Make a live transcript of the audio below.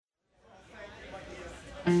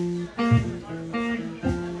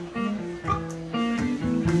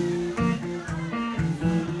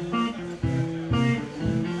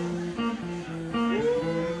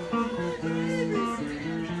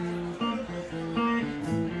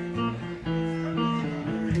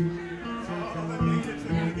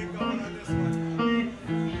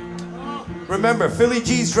Remember, Philly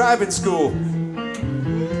G's driving school.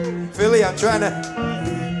 Philly, I'm trying to...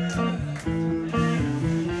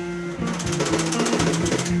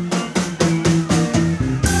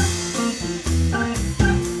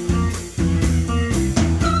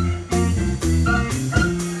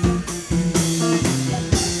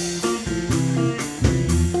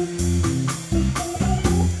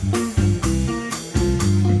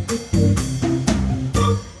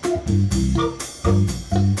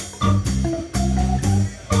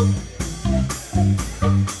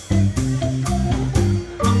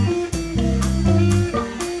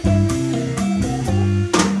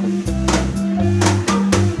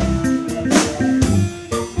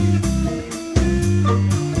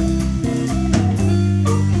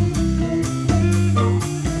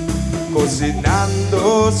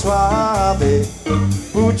 Cocinando suave,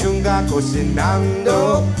 puchunga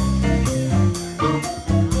cocinando.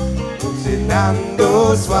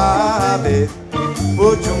 Cocinando suave,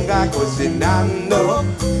 puchunga cocinando.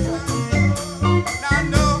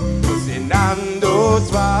 Nando, cocinando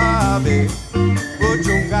suave,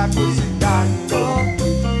 puchunga cocinando.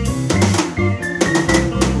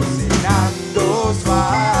 Cocinando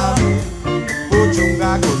suave,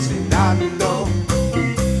 puchunga cocinando.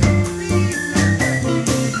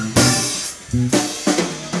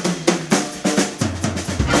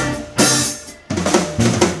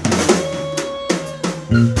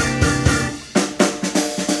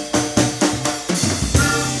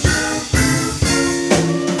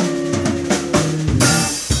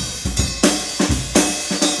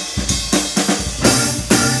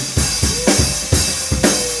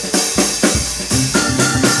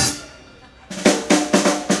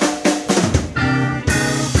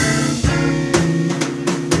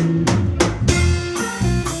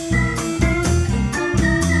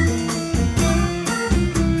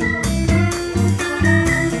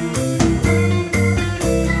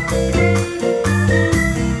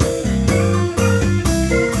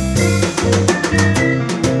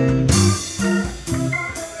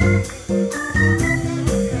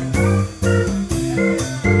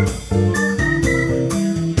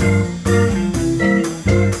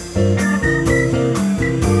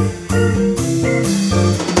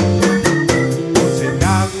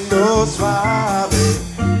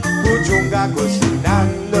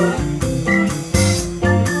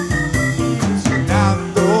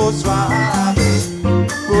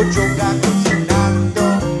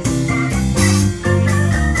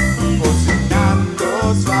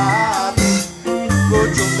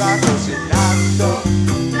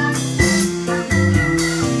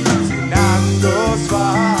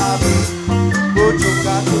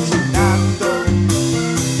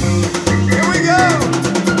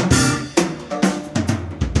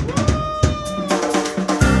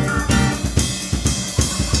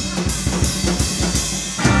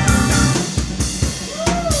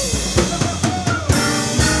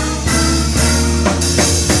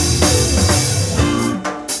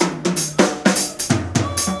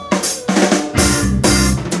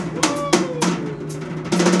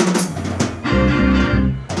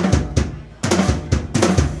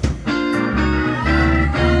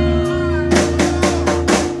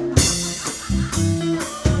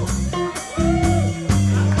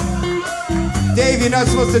 You're not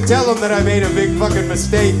supposed to tell them that I made a big fucking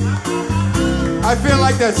mistake. I feel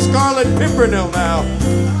like that Scarlet Pimpernel now.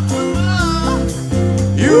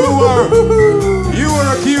 You are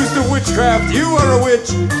accused of witchcraft. You are a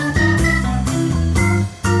witch.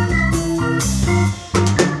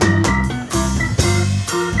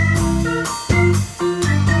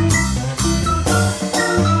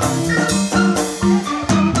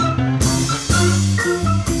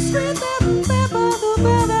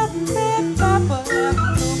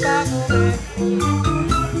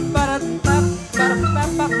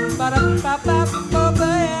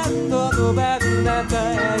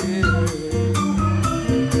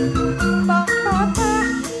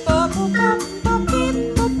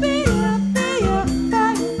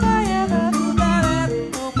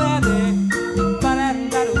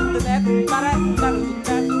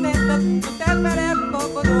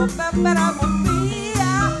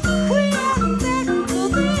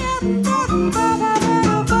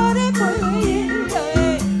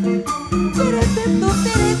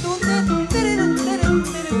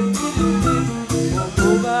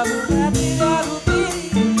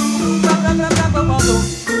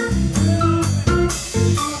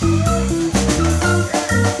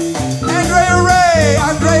 Andrea Ray,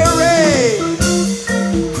 Andrea Ray.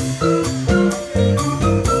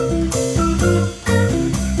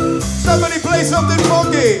 Somebody play something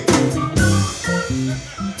funky.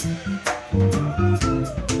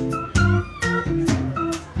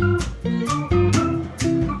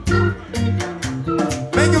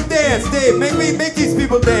 Make them dance, Dave. Make these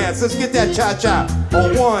people dance. Let's get that cha-cha.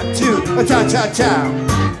 On 1, 2, a cha-cha-cha.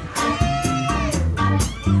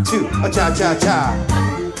 2, a cha-cha-cha.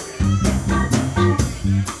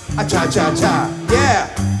 A cha-cha-cha. Yeah.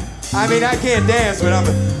 I mean, I can't dance, but I'm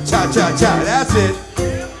a cha-cha-cha. That's it.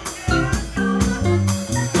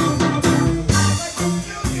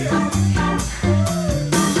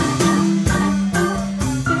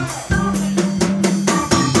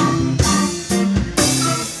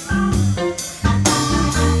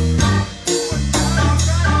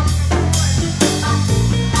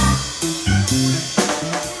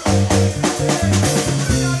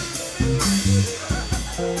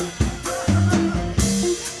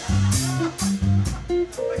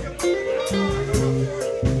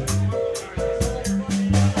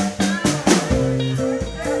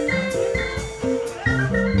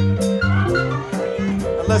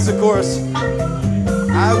 Unless, of course,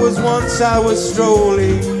 I was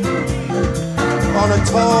strolling on a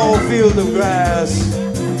tall field of grass.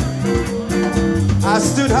 I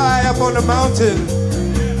stood high up on the mountain,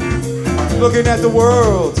 looking at the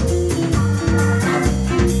world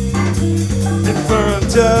in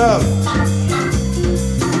front of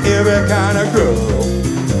every kind of girl.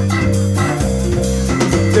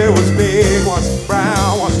 There was big ones,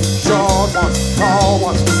 brown ones, short ones, tall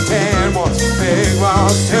ones, tan ones, big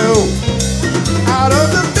ones too. Out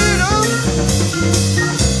of the middle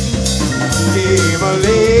came a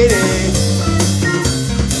lady.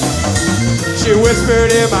 She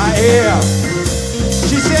whispered in my ear.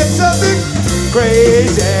 She said something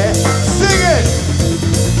crazy. Sing it!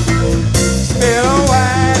 Smell